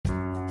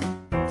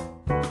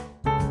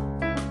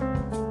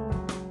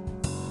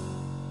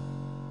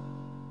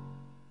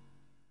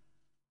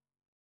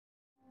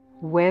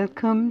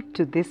Welcome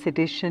to this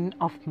edition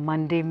of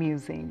Monday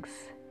Musings.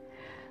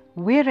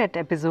 We're at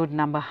episode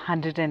number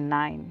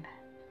 109,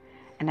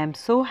 and I'm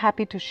so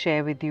happy to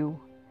share with you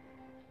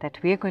that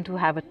we're going to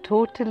have a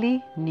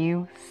totally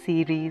new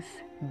series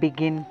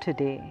begin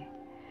today,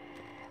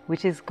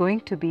 which is going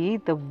to be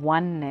the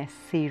Oneness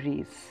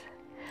series,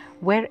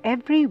 where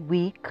every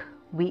week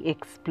we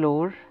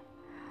explore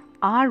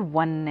our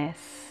oneness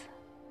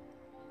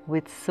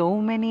with so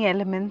many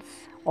elements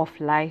of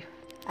life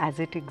as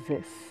it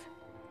exists.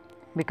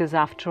 Because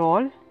after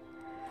all,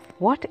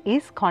 what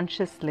is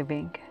conscious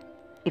living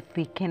if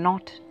we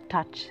cannot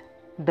touch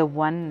the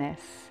oneness,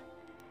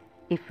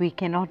 if we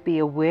cannot be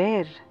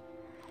aware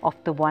of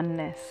the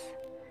oneness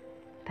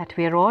that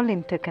we are all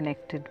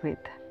interconnected with?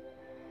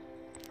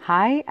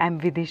 Hi, I'm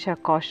Vidisha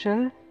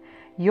Kaushal,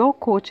 your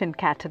coach and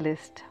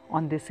catalyst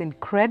on this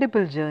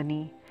incredible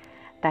journey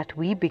that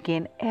we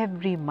begin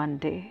every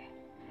Monday.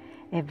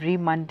 Every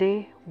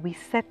Monday, we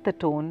set the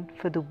tone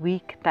for the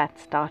week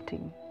that's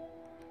starting.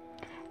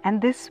 And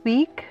this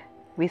week,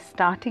 we're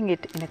starting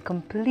it in a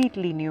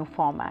completely new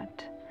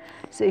format.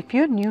 So if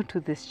you're new to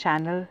this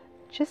channel,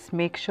 just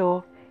make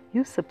sure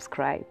you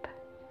subscribe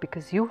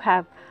because you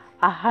have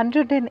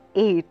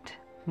 108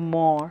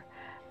 more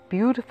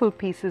beautiful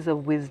pieces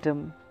of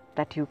wisdom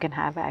that you can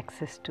have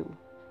access to.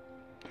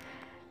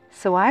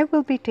 So I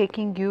will be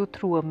taking you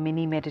through a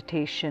mini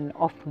meditation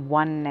of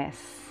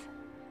oneness.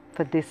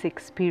 For this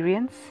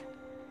experience,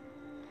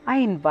 I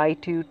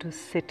invite you to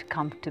sit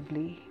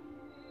comfortably.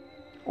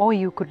 Or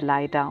you could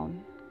lie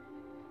down,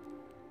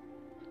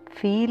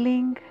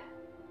 feeling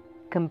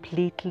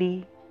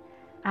completely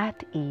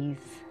at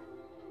ease.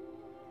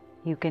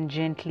 You can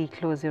gently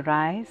close your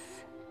eyes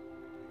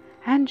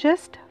and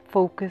just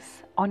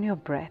focus on your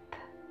breath,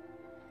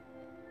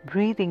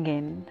 breathing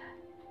in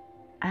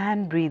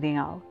and breathing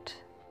out.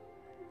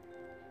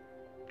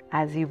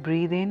 As you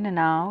breathe in and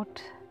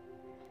out,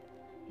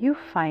 you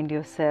find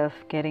yourself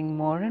getting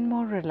more and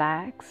more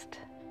relaxed,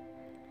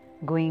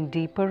 going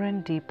deeper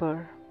and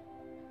deeper,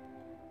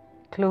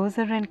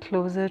 closer and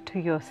closer to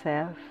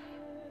yourself.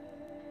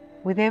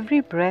 With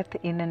every breath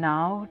in and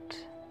out,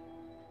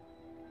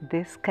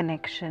 this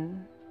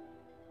connection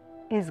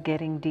is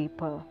getting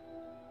deeper.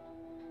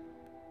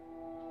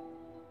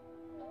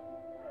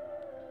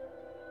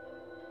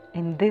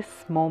 In this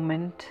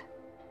moment,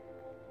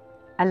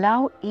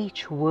 allow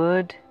each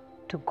word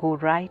to go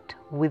right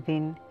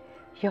within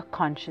your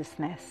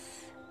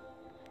consciousness.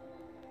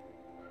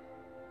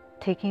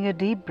 Taking a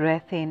deep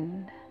breath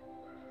in,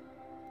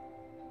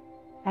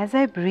 as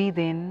I breathe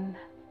in,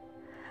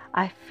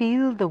 I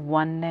feel the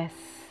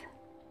oneness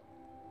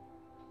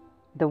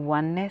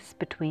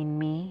between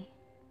me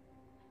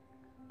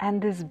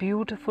and this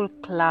beautiful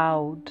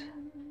cloud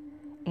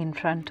in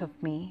front of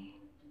me.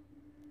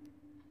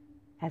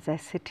 As I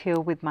sit here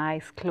with my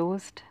eyes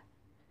closed,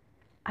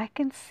 I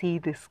can see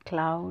this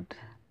cloud.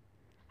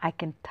 I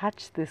can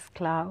touch this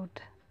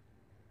cloud,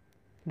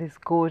 this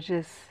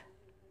gorgeous,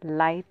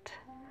 light,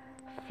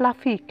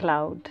 fluffy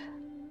cloud.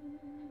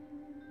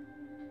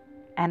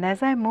 And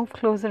as I move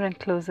closer and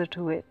closer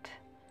to it,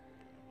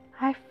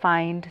 I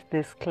find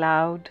this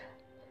cloud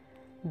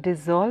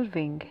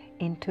dissolving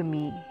into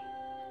me.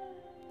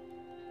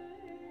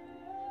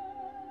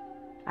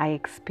 I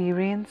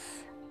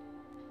experience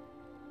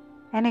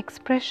an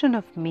expression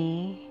of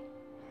me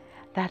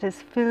that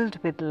is filled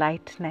with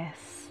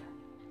lightness.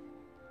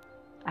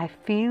 I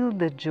feel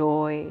the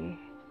joy,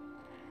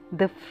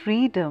 the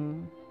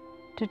freedom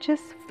to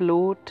just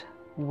float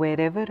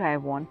wherever I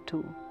want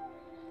to.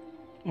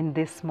 In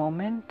this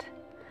moment,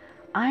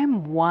 I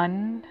am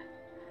one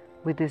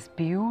with this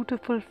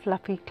beautiful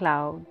fluffy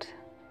cloud,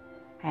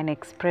 an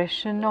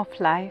expression of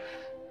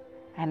life,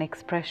 an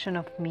expression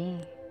of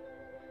me.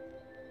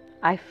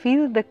 I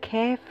feel the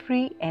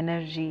carefree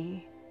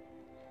energy,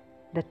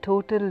 the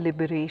total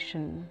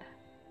liberation.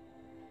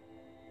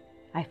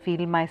 I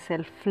feel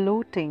myself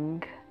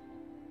floating,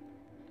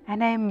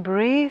 and I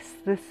embrace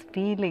this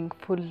feeling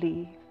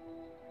fully.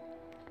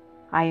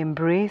 I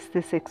embrace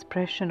this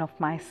expression of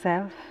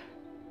myself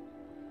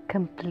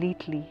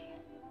completely,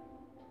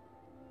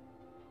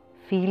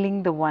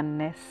 feeling the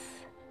oneness,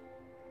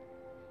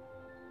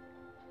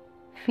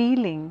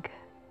 feeling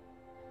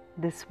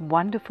this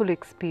wonderful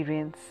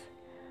experience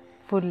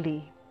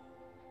fully.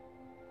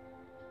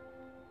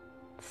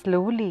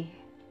 Slowly,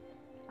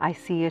 I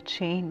see a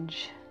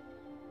change.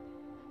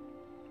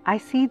 I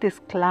see this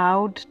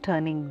cloud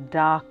turning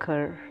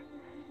darker,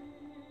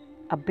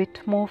 a bit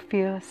more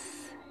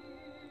fierce,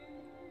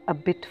 a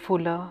bit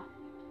fuller.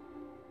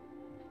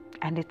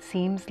 And it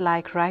seems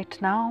like right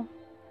now,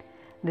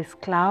 this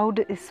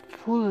cloud is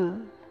full.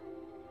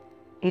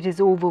 It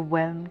is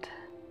overwhelmed,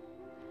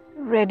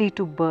 ready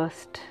to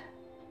burst.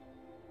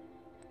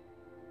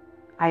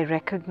 I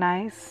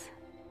recognize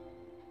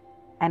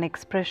an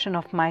expression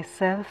of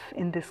myself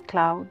in this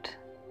cloud,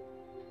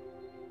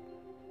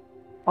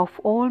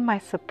 of all my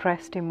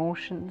suppressed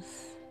emotions,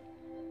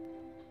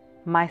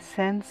 my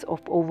sense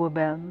of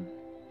overwhelm,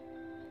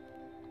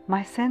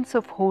 my sense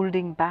of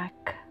holding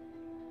back,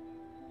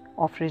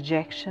 of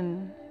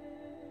rejection,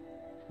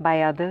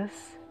 by others,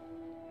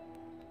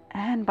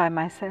 and by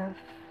myself.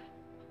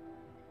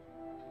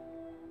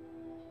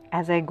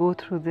 As I go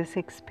through this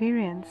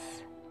experience,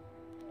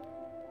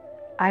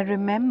 I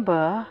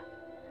remember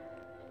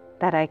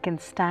that I can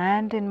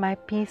stand in my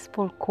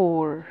peaceful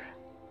core,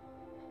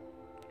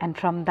 and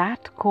from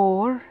that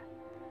core,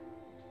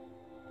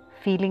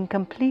 feeling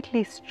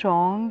completely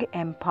strong,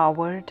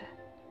 empowered,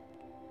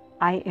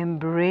 I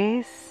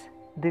embrace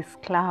this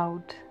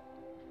cloud.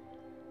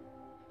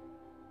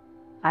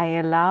 I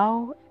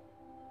allow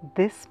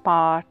this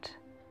part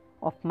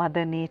of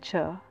Mother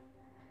Nature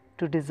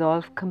to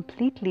dissolve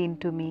completely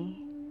into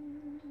me,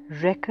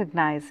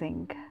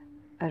 recognizing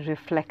a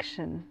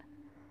reflection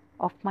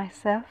of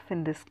myself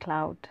in this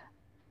cloud.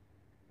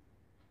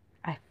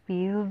 I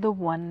feel the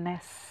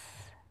oneness.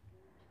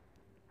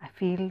 I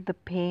feel the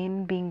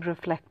pain being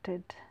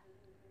reflected.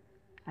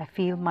 I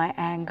feel my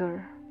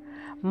anger,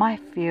 my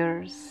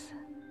fears,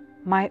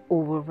 my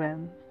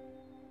overwhelm.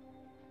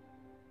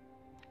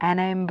 And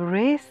I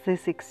embrace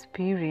this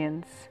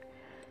experience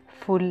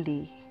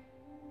fully.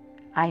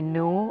 I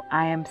know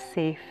I am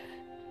safe.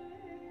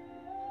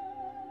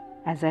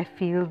 As I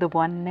feel the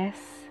oneness,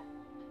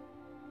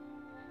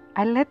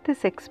 I let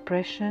this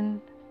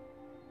expression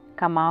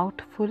come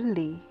out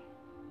fully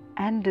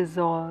and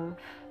dissolve.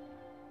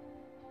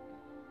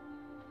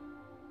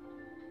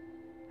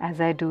 As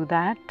I do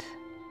that,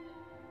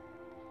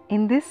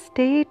 in this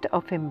state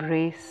of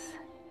embrace,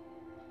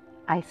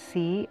 I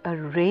see a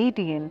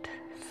radiant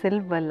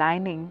silver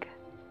lining,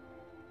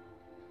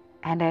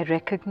 and I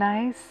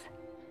recognize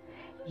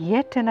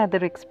yet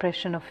another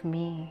expression of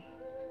me,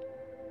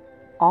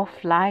 of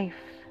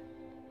life,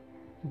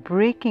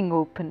 breaking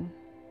open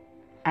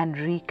and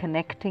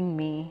reconnecting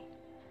me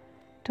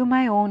to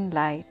my own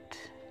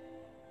light,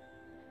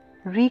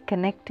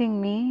 reconnecting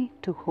me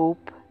to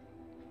hope,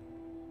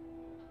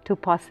 to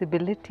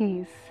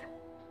possibilities,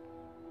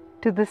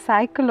 to the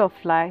cycle of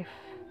life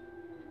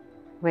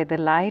where the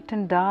light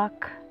and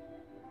dark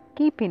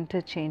keep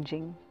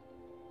interchanging.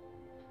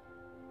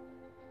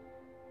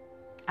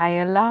 I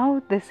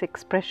allow this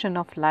expression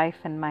of life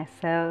and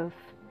myself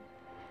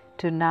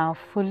to now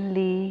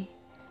fully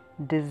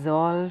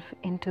dissolve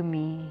into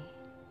me,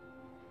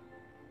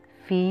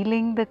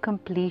 feeling the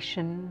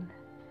completion,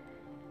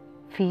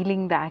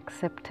 feeling the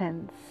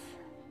acceptance,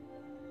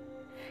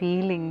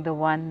 feeling the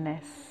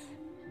oneness,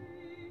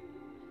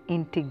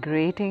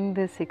 integrating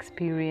this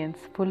experience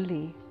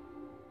fully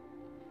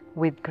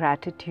with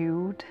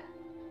gratitude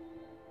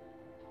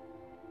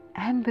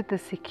and with the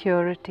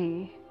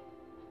security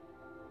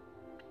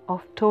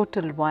of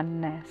total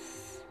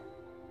oneness.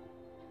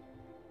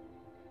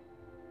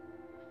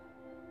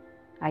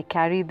 I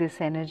carry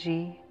this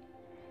energy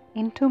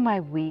into my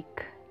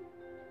week,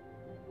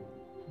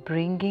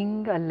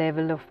 bringing a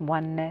level of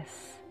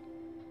oneness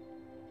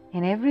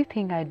in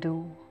everything I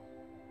do,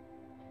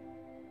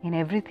 in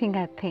everything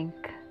I think,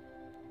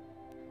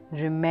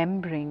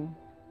 remembering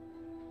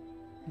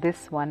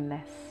this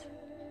oneness.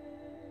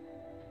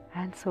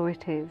 And so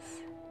it is.